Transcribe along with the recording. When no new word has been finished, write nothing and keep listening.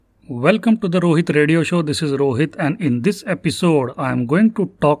Welcome to the Rohit Radio Show. This is Rohit, and in this episode, I am going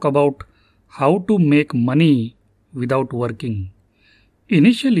to talk about how to make money without working.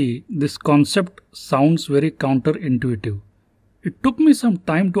 Initially, this concept sounds very counterintuitive. It took me some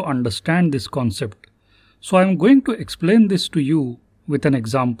time to understand this concept, so I am going to explain this to you with an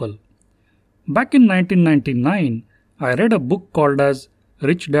example. Back in 1999, I read a book called as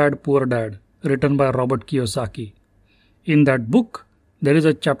Rich Dad Poor Dad, written by Robert Kiyosaki. In that book, there is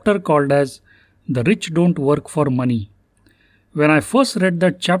a chapter called as The Rich Don't Work for Money. When I first read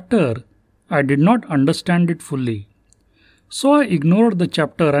that chapter, I did not understand it fully. So I ignored the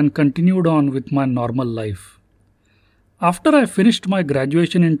chapter and continued on with my normal life. After I finished my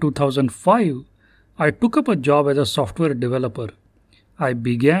graduation in 2005, I took up a job as a software developer. I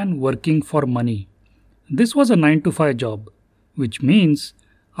began working for money. This was a 9 to 5 job, which means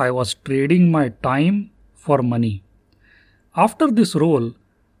I was trading my time for money. After this role,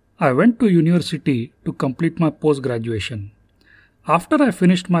 I went to university to complete my post-graduation. After I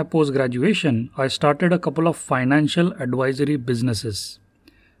finished my post-graduation, I started a couple of financial advisory businesses.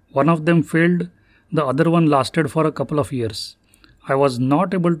 One of them failed, the other one lasted for a couple of years. I was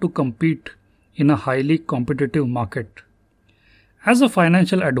not able to compete in a highly competitive market. As a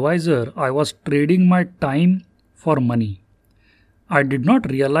financial advisor, I was trading my time for money. I did not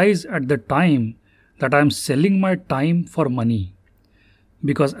realize at the time that I am selling my time for money.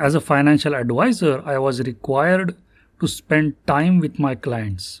 Because as a financial advisor, I was required to spend time with my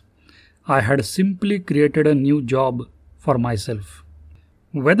clients. I had simply created a new job for myself.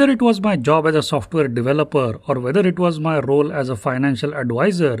 Whether it was my job as a software developer or whether it was my role as a financial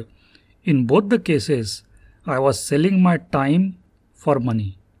advisor, in both the cases, I was selling my time for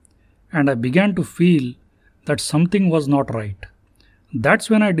money. And I began to feel that something was not right. That's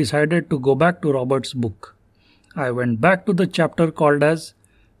when I decided to go back to Robert's book. I went back to the chapter called as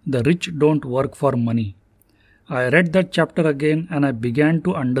The Rich Don't Work for Money. I read that chapter again and I began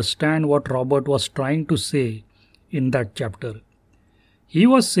to understand what Robert was trying to say in that chapter. He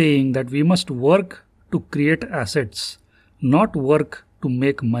was saying that we must work to create assets, not work to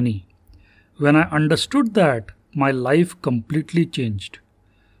make money. When I understood that, my life completely changed.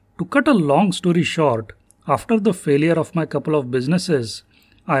 To cut a long story short, after the failure of my couple of businesses,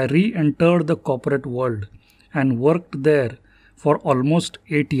 I re-entered the corporate world and worked there for almost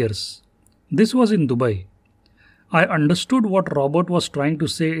 8 years. This was in Dubai. I understood what Robert was trying to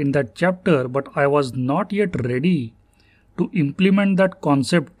say in that chapter, but I was not yet ready to implement that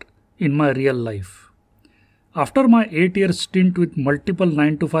concept in my real life. After my 8-year stint with multiple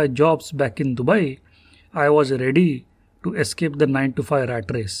 9 to 5 jobs back in Dubai, I was ready to escape the 9 to 5 rat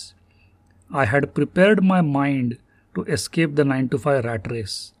race. I had prepared my mind to escape the 9 to 5 rat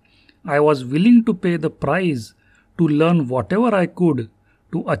race. I was willing to pay the price to learn whatever I could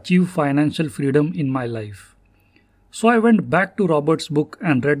to achieve financial freedom in my life. So I went back to Robert's book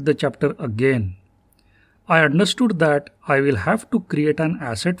and read the chapter again. I understood that I will have to create an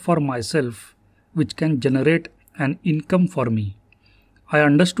asset for myself which can generate an income for me. I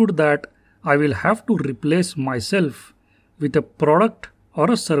understood that I will have to replace myself with a product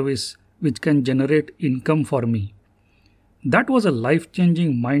or a service which can generate income for me. That was a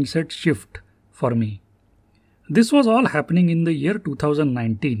life-changing mindset shift for me. This was all happening in the year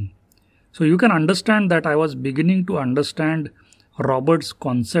 2019. So you can understand that I was beginning to understand Robert's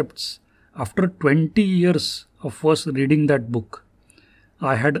concepts after 20 years of first reading that book.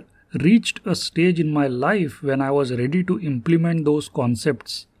 I had reached a stage in my life when I was ready to implement those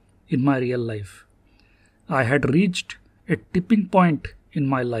concepts in my real life. I had reached a tipping point in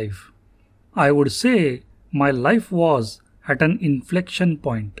my life. I would say my life was at an inflection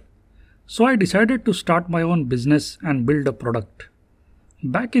point. So I decided to start my own business and build a product.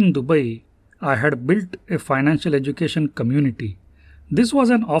 Back in Dubai, I had built a financial education community. This was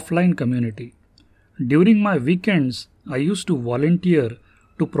an offline community. During my weekends, I used to volunteer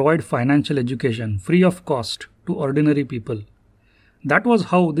to provide financial education free of cost to ordinary people. That was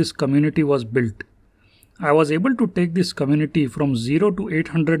how this community was built. I was able to take this community from 0 to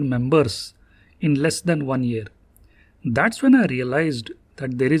 800 members in less than 1 year. That's when I realized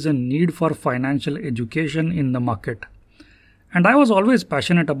that there is a need for financial education in the market. And I was always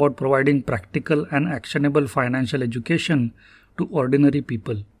passionate about providing practical and actionable financial education to ordinary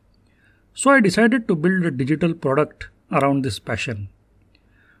people. So I decided to build a digital product around this passion.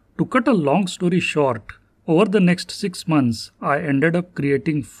 To cut a long story short, over the next 6 months, I ended up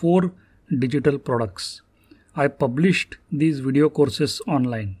creating 4 digital products. I published these video courses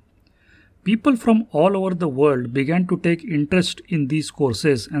online. People from all over the world began to take interest in these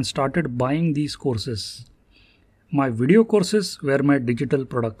courses and started buying these courses. My video courses were my digital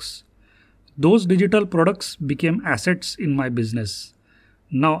products. Those digital products became assets in my business.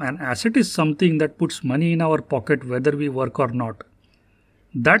 Now, an asset is something that puts money in our pocket whether we work or not.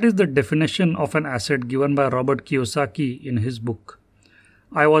 That is the definition of an asset given by Robert Kiyosaki in his book.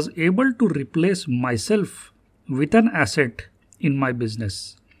 I was able to replace myself with an asset in my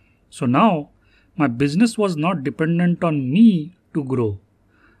business. So now, my business was not dependent on me to grow.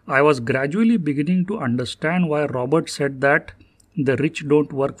 I was gradually beginning to understand why Robert said that the rich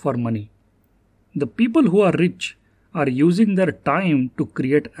don't work for money. The people who are rich are using their time to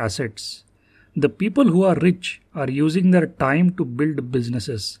create assets. The people who are rich are using their time to build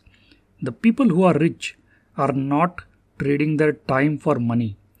businesses. The people who are rich are not trading their time for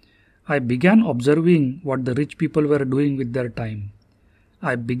money. I began observing what the rich people were doing with their time.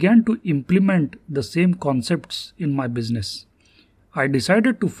 I began to implement the same concepts in my business. I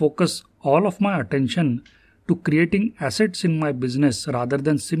decided to focus all of my attention to creating assets in my business rather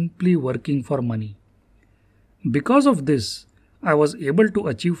than simply working for money. Because of this, I was able to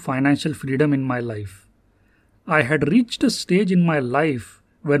achieve financial freedom in my life. I had reached a stage in my life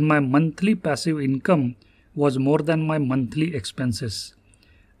where my monthly passive income was more than my monthly expenses.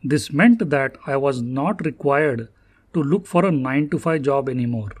 This meant that I was not required to look for a 9 to 5 job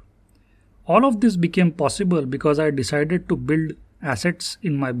anymore. All of this became possible because I decided to build assets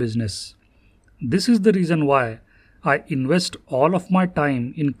in my business. This is the reason why I invest all of my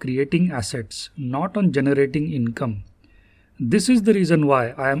time in creating assets, not on generating income. This is the reason why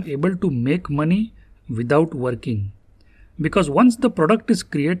I am able to make money without working. Because once the product is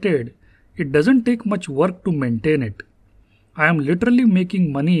created, it doesn't take much work to maintain it. I am literally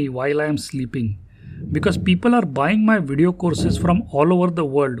making money while I am sleeping. Because people are buying my video courses from all over the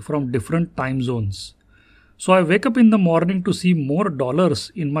world from different time zones. So I wake up in the morning to see more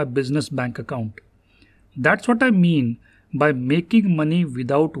dollars in my business bank account. That's what I mean by making money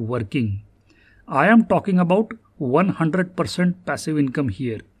without working. I am talking about 100% passive income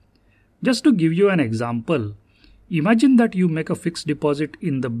here. Just to give you an example, imagine that you make a fixed deposit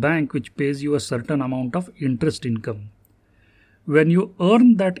in the bank which pays you a certain amount of interest income. When you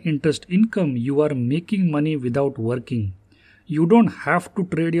earn that interest income, you are making money without working. You don't have to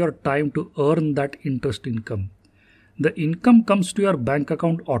trade your time to earn that interest income. The income comes to your bank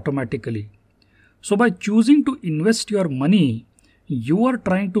account automatically. So by choosing to invest your money, you are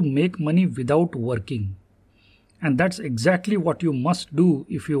trying to make money without working. And that's exactly what you must do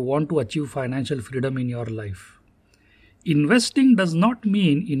if you want to achieve financial freedom in your life. Investing does not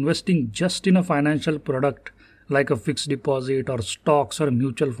mean investing just in a financial product like a fixed deposit or stocks or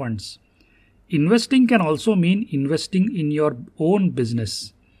mutual funds. Investing can also mean investing in your own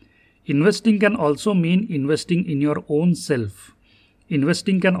business. Investing can also mean investing in your own self.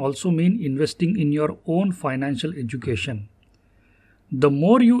 Investing can also mean investing in your own financial education. The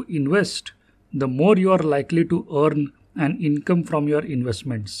more you invest, the more you are likely to earn an income from your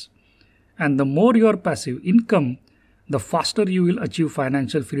investments. And the more your passive income, the faster you will achieve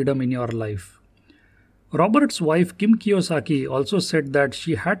financial freedom in your life. Robert's wife Kim Kiyosaki also said that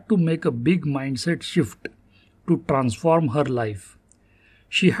she had to make a big mindset shift to transform her life.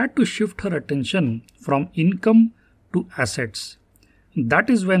 She had to shift her attention from income to assets. That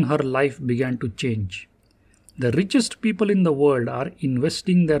is when her life began to change. The richest people in the world are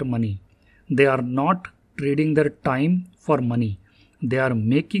investing their money. They are not trading their time for money. They are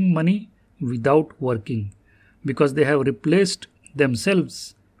making money without working because they have replaced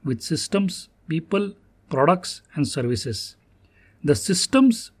themselves with systems, people, products and services. The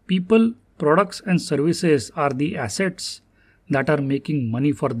systems, people, products and services are the assets that are making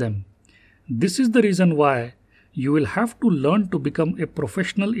money for them. This is the reason why you will have to learn to become a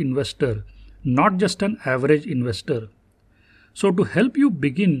professional investor, not just an average investor. So to help you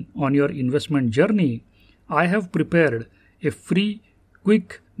begin on your investment journey, I have prepared a free,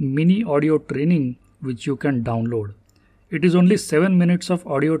 quick mini audio training which you can download. It is only 7 minutes of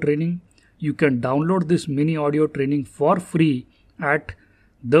audio training. You can download this mini audio training for free at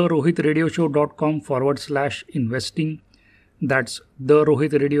therohitradioshow.com/investing. That's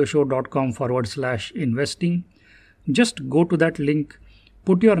therohitradioshow.com/investing. Just go to that link,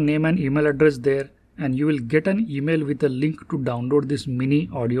 put your name and email address there, and you will get an email with a link to download this mini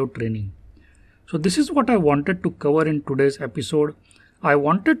audio training. So this is what I wanted to cover in today's episode. I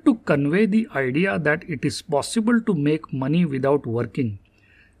wanted to convey the idea that it is possible to make money without working.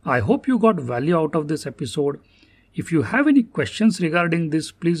 I hope you got value out of this episode. If you have any questions regarding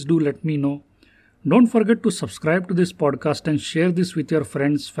this, please do let me know. Don't forget to subscribe to this podcast and share this with your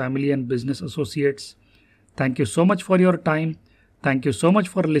friends, family, and business associates. Thank you so much for your time. Thank you so much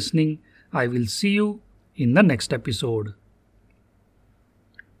for listening. I will see you in the next episode.